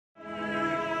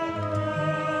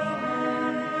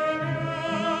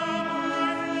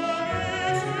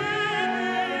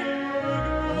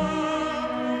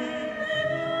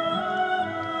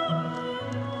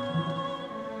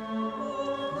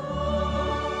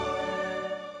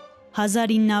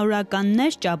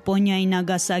1900-ականներ Ճապոնիայի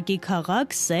Նագասակի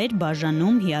քաղաք, սեր,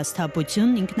 բաժանում,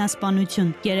 հիասթափություն, ինքնասպանություն։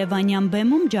 Երևանյան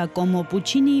բեմում Ջակոմո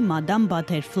Պուչինիի Madame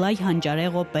Butterfly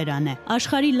հանճարեղ օպերան է։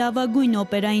 Աշխարհի լավագույն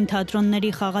օպերային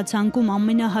թատրոնների խաղացանկում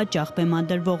ամենահաճախ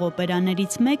բեմադրվող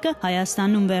օպերաներից մեկը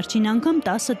Հայաստանում վերջին անգամ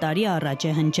 10 տարի առաջ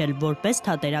է հնչել որպես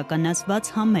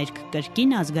թատերականացված համերգ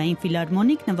կրկին ազգային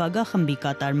Philharmonic նվագախմբի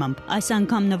կատարմամբ։ Այս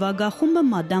անգամ նվագախումբը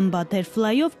Madame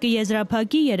Butterfly-ով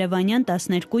կեզրափակի Երևանյան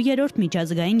 12-րդ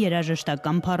միջազգային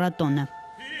երաժշտական փառատոնը։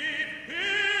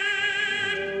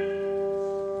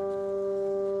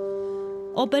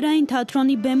 Օպերային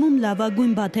թատրոնի բեմում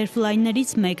լավագույն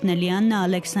բաթերֆլայներից մեկն է Liana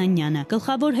Aleksanyan-ը։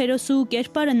 Գլխավոր հերոսու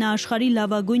կերպարը նա աշխարհի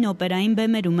լավագույն օպերային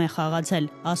բեմերում է խաղացել։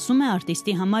 Ասում է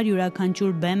արտիստի համար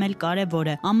յուրաքանչյուր բեմ էլ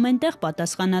կարևոր է։ Ամենտեղ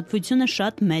պատասխանատվությունը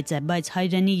շատ մեծ է, բայց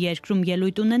հայրենի երկրում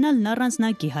ելույթ ունենալն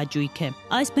առանձնակի հաճույք է։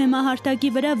 Այս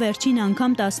բեմահարտակի վրա վերջին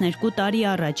անգամ 12 տարի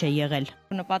առաջ է եղել։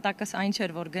 Նպատակս այն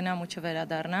չէր, որ գնամ ու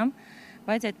չվերադառնամ,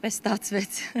 բայց այդպես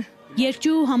ստացվեց։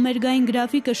 Երկչուհու համերգային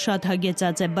գրաֆիկը շատ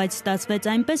հագեցած է, բայց ստացվեց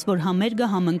այնպես, որ համերգը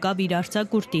համընկավ իր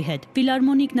արձակուրդի հետ։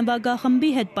 Philharmonic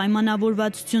նվագախմբի հետ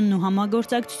պայմանավորվածությունն ու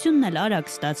համագործակցությունն էլ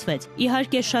արագ ստացվեց։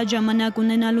 Իհարկե շատ ժամանակ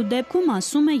ունենալու դեպքում,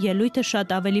 ասում է, ելույթը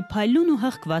շատ ավելի փայլուն ու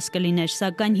հղկված կլիներ,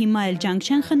 սակայն հիմա էլ ջանք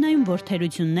չեն խնայում, որ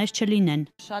թերություններ չլինեն։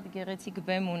 Շատ գեղեցիկ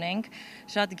բեմ ունենք,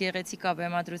 շատ գեղեցիկ է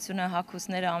բեմադրությունը,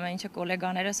 հագուստները, ամեն ինչը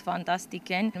գոլեգաներս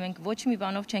ֆանտաստիկ են։ Մենք ոչ մի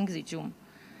բանով չենք զիջում։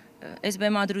 Այս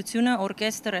բեմադրությունը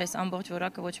օրկեստր է, ամբողջ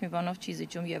որակը ոչ մի բանով չի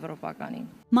զիջում եվրոպականին։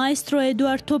 Մայստրո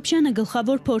Էդուարդ Topchjանը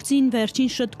գլխավոր փորձին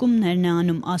վերջին շտկումներն է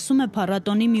անում, ասում է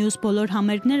փառատոնի մյուս բոլոր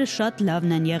համերգները շատ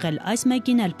լավն են եղել, այս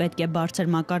մեկին էլ պետք է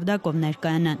բարձր մակարդակով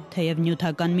ներկայանան, թեև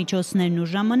նյութական միջոցներն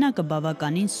ու ժամանակը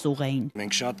բավականին սուղ էին։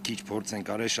 Մենք շատ քիչ փորձ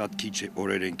ենք արել, շատ քիչ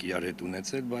օրեր ենք իրար հետ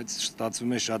ունեցել, բայց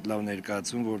ստացվում է շատ լավ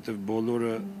ներկայացում, որովհետև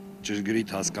բոլորը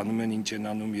ճշգրիտ հասկանում են ինչ են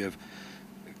անում եւ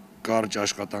կարճ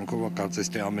աշխատանքով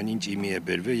կարծես թե ամեն ինչ իմի է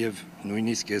բերվել եւ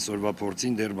նույնիսկ այսօրվա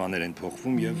փորձին դեռ բաներ են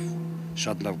փոխվում եւ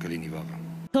շատ լավ կլինի վաղը։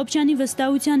 Topchjani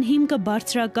վստահության հիմքը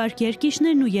բարձրակարգ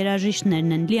երգիչներն ու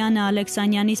երաժիշտներն են։ Liana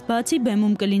Aleksanyanից բացի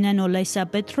բեմում կլինեն Olesya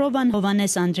Պետրովան,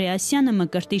 Hovhannes Andreasyանը,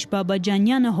 Մկրտիչ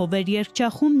Babajanyan-ը, Հովեր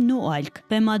երգչախումբն ու այլք։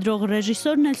 Բեմադրող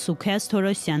ռեժիսորն էլ Sukias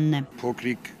Torosyanն է։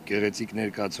 Փոքրիկ գեղեցիկ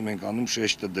ներկայացում ենք անում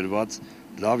շեշտը դրված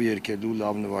լավ երգելու,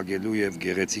 լավ նվագելու եւ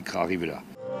գեղեցիկ խաղի վրա։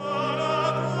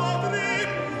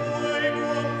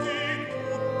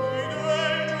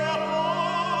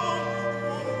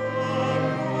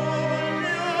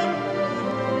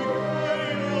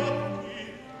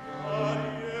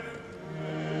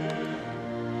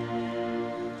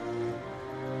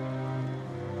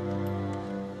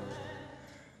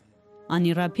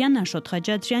 Անի Ռապյան, Աշոտ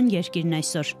Խաչատրյան, Երկիրն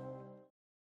այսօր։